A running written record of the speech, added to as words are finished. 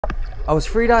I was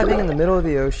freediving in the middle of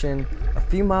the ocean, a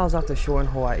few miles off the shore in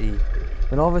Hawaii,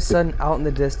 when all of a sudden, out in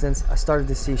the distance, I started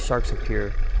to see sharks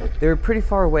appear. They were pretty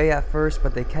far away at first,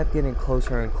 but they kept getting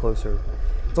closer and closer.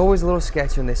 It's always a little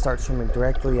sketchy when they start swimming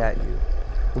directly at you.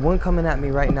 The one coming at me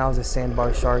right now is a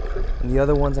sandbar shark, and the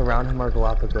other ones around him are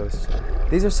Galapagos.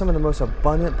 These are some of the most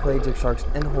abundant pelagic sharks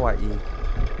in Hawaii.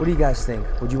 What do you guys think?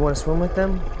 Would you want to swim with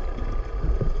them?